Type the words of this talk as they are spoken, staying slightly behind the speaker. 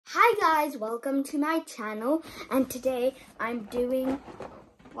Hi guys, welcome to my channel, and today I'm doing,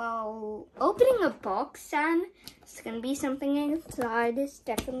 opening a box, and it's gonna be something inside. It's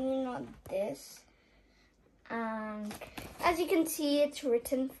definitely not this. And as you can see, it's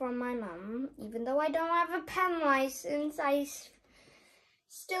written from my mum. Even though I don't have a pen license, I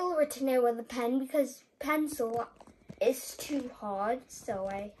still written it with a pen because pencil is too hard, so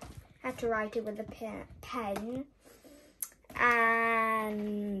I have to write it with a pen.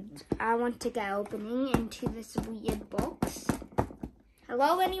 And I want to get opening into this weird box.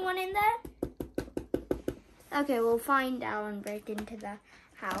 Hello, anyone in there? Okay, we'll find out and break into the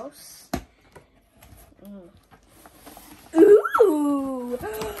house. Ooh! Ooh,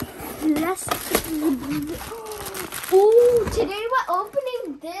 today we're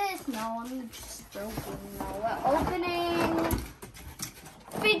opening this. No, I'm just joking. No, we're opening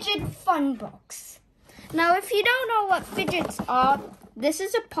Fidget Fun Box. Now, if you don't know what fidgets are, this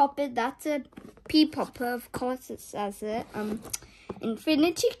is a poppet. That's a pea popper, of course it says it.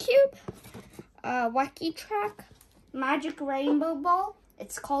 Infinity Cube, Wacky Track, Magic Rainbow Ball.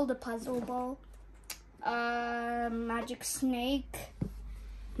 It's called a puzzle ball. Magic Snake,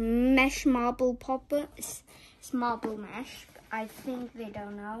 Mesh Marble Popper. It's marble mesh. I think they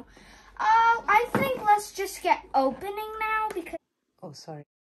don't know. I think let's just get opening now because. Oh, sorry.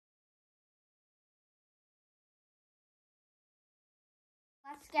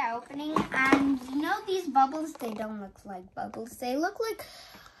 Let's get opening, and you know these bubbles, they don't look like bubbles. They look like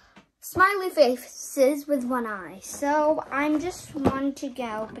smiley faces with one eye. So I'm just want to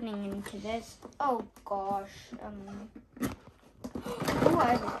get opening into this. Oh gosh. Oh,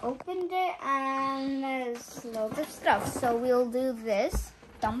 I've opened it and there's loads of stuff. So we'll do this.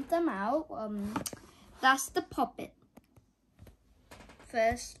 Dump them out. That's the poppet.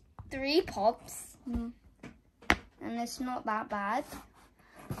 First 3 pops. And it's not that bad.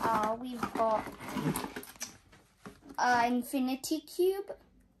 We've got Infinity Cube.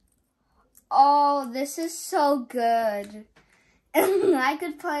 Oh, this is so good. I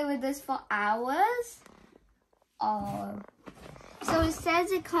could play with this for hours. Oh, so it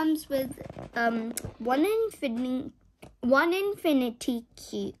says it comes with one Infinity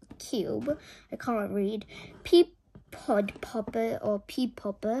Cube. I can't read. Pea Pod Popper or Pea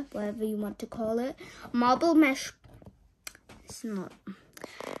Popper, whatever you want to call it. Marble Mesh. It's not.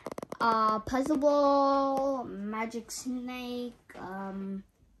 Puzzle ball, magic snake,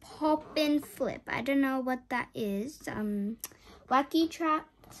 pop and flip. I don't know what that is. Wacky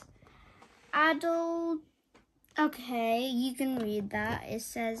traps, adult. Okay, you can read that. It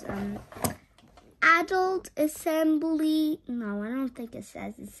says adult assembly. No, I don't think it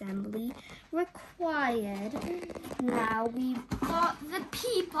says assembly required. Now we've got the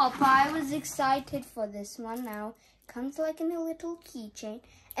pea popper. I was excited for this one. Now it comes like in a little keychain.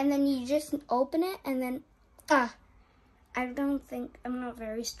 And then you just open it and then, I don't think, I'm not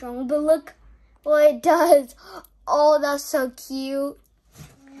very strong, but look what it does. Oh, that's so cute.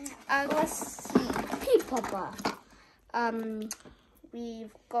 Let's see, pea popper.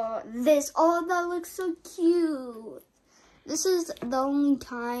 We've got this. Oh, that looks so cute. This is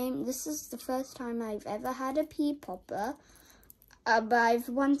the first time I've ever had a pea popper. But I've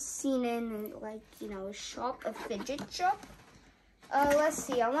once seen it in, like, you know, a shop, a fidget shop. Let's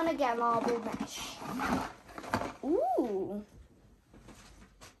see, I want to get marble mesh. Ooh.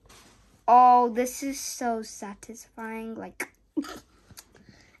 Oh, this is so satisfying, like.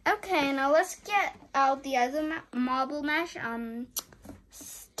 Okay, now let's get out the other marble mesh.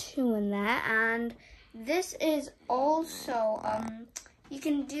 2 in there, and this is also, you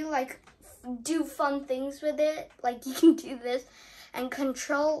can do fun things with it. Like, you can do this and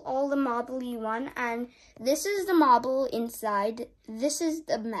control all the marble you want. And this is the marble inside. This is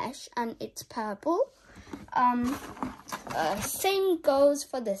the mesh, and it's purple. Same goes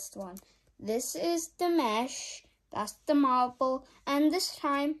for this one. This is the mesh. That's the marble. And this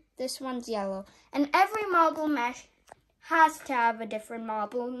time, this one's yellow. And every marble mesh has to have a different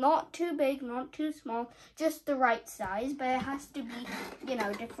marble. Not too big, not too small. Just the right size. But it has to be, you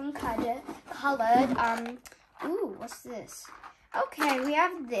know, different colored. Ooh, what's this? Okay, we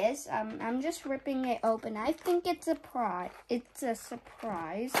have this. I'm just ripping it open. I think it's a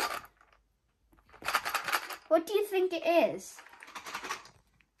surprise. What do you think it is?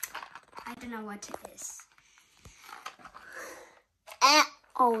 I don't know what it is.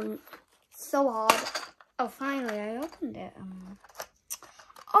 Oh, so hard. Oh, finally, I opened it.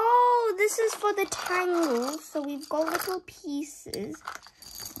 Oh, this is for the tangles. So we've got little pieces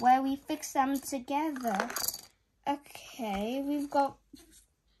where we fix them together. Okay, we've got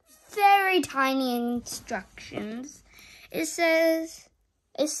very tiny instructions. It says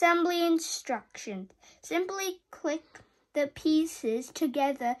Assembly instructions. Simply click the pieces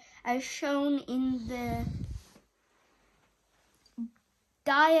together as shown in the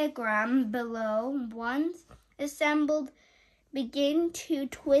diagram below. Once assembled, begin to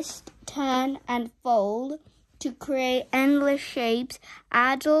twist, turn, and fold to create endless shapes.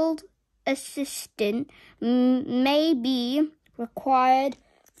 Adult assistance may be required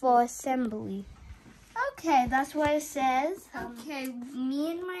for assembly. Okay, that's what it says. Okay,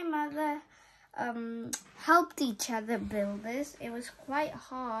 me and my mother helped each other build this. It was quite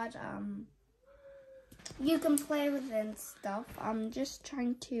hard. You can play with it and stuff. I'm just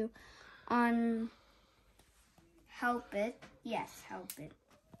trying to help it. Yes, help it.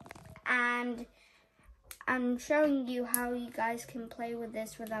 And I'm showing you how you guys can play with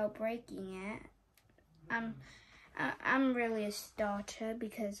this without breaking it. I'm really a starter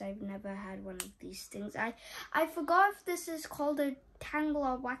because I've never had one of these things. I forgot if this is called a Tangle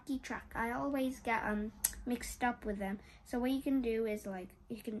or Wacky Track. I always get mixed up with them. So what you can do is like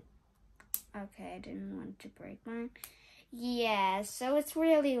you can. Okay, I didn't want to break mine. Yeah, so it's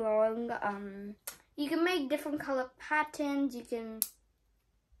really long. You can make different color patterns. You can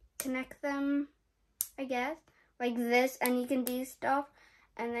connect them, I guess, like this, and you can do stuff,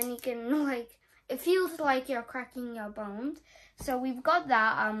 and then you can like. It feels like you're cracking your bones. So we've got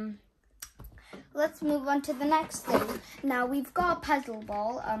that. Let's move on to the next thing. Now we've got a puzzle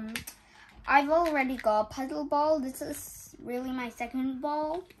ball. I've already got a puzzle ball. This is really my second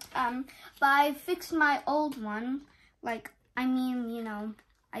ball. But I fixed my old one. I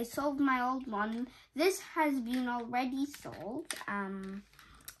solved my old one. This has been already solved.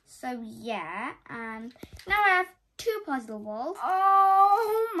 So yeah, and now I have 2 puzzle balls.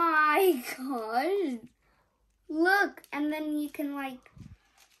 Oh my gosh. Look, and then you can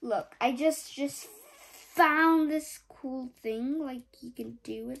look, I just found this cool thing you can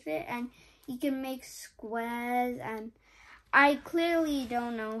do with it, and you can make squares, and I clearly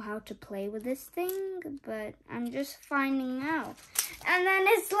don't know how to play with this thing, but I'm just finding out. And then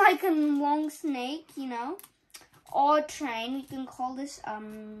it's like a long snake, or train. We can call this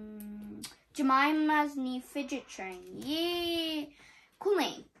Jemima's new fidget train. Yay! Cool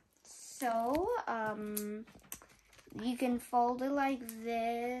name. So, you can fold it like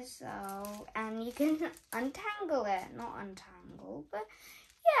this, and you can untangle it. Not untangle, but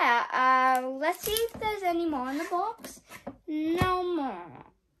yeah. Let's see if there's any more in the box. No more.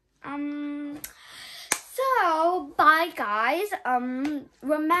 So, bye guys.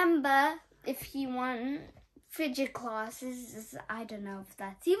 Remember, if you want fidget classes, I don't know if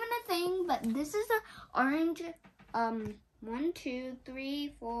that's even a thing, but this is a orange 1, 2,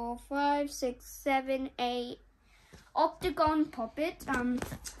 3, 4, 5, 6, 7, 8 octagon puppet.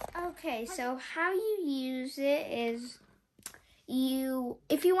 Okay, so how you use it is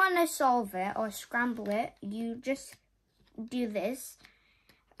if you want to solve it or scramble it, you just do this.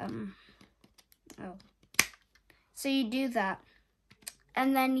 So you do that.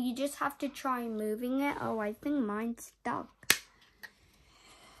 And then you just have to try moving it. Oh, I think mine's stuck.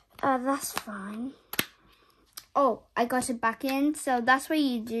 That's fine. Oh, I got it back in. So that's what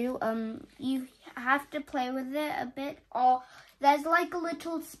you do. You have to play with it a bit. Or there's like a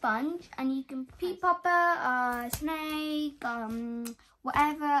little sponge, and you can pea popper, snake,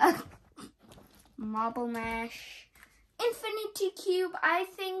 whatever. Marble mesh. Infinity cube. I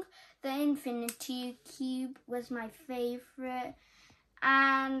think the infinity cube was my favorite.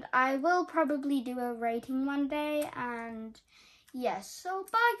 And I will probably do a rating one day. And yes, so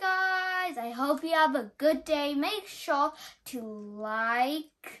bye guys. I hope you have a good day. Make sure to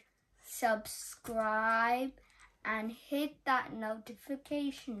like, subscribe, and hit that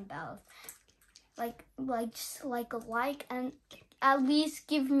notification bell. Just like a like, and at least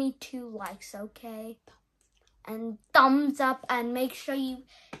give me 2 likes, okay? And thumbs up, and make sure you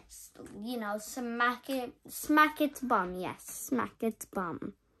smack its bum. Yes, smack its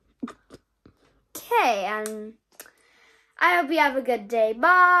bum. Okay, and I hope you have a good day.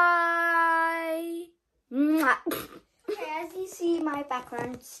 Bye. Mwah. Okay, as you see, my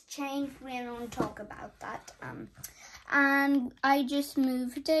background's changed. We don't talk about that. And I just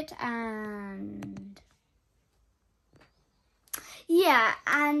moved it, and yeah,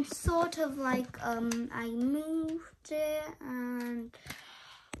 and sort of I moved it, and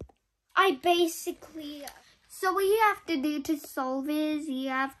I basically, so what you have to do to solve is you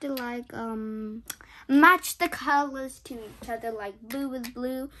have to match the colors to each other, like blue with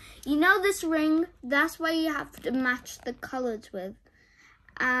blue. You know this ring? That's what you have to match the colors with.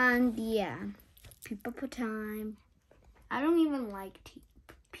 And yeah, pea popper time. I don't even like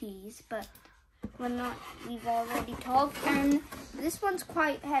peas, but we've already talked. And this one's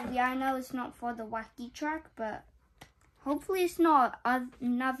quite heavy. I know it's not for the wacky track, but hopefully it's not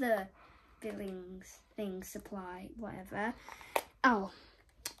another Billings thing, supply, whatever. Oh,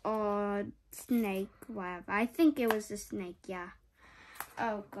 or snake, whatever. I think it was a snake, yeah.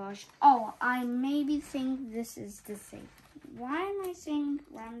 Oh gosh. Oh, I maybe think this is the thing. Why am I saying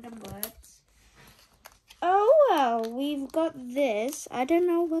random words? Oh well, we've got this. I don't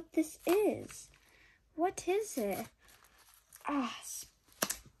know what this is. What is it? Ah.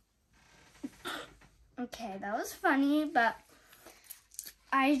 Okay, that was funny, but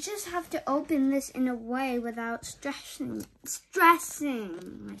I just have to open this in a way without stressing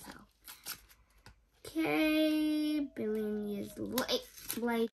myself. Okay, billion years late.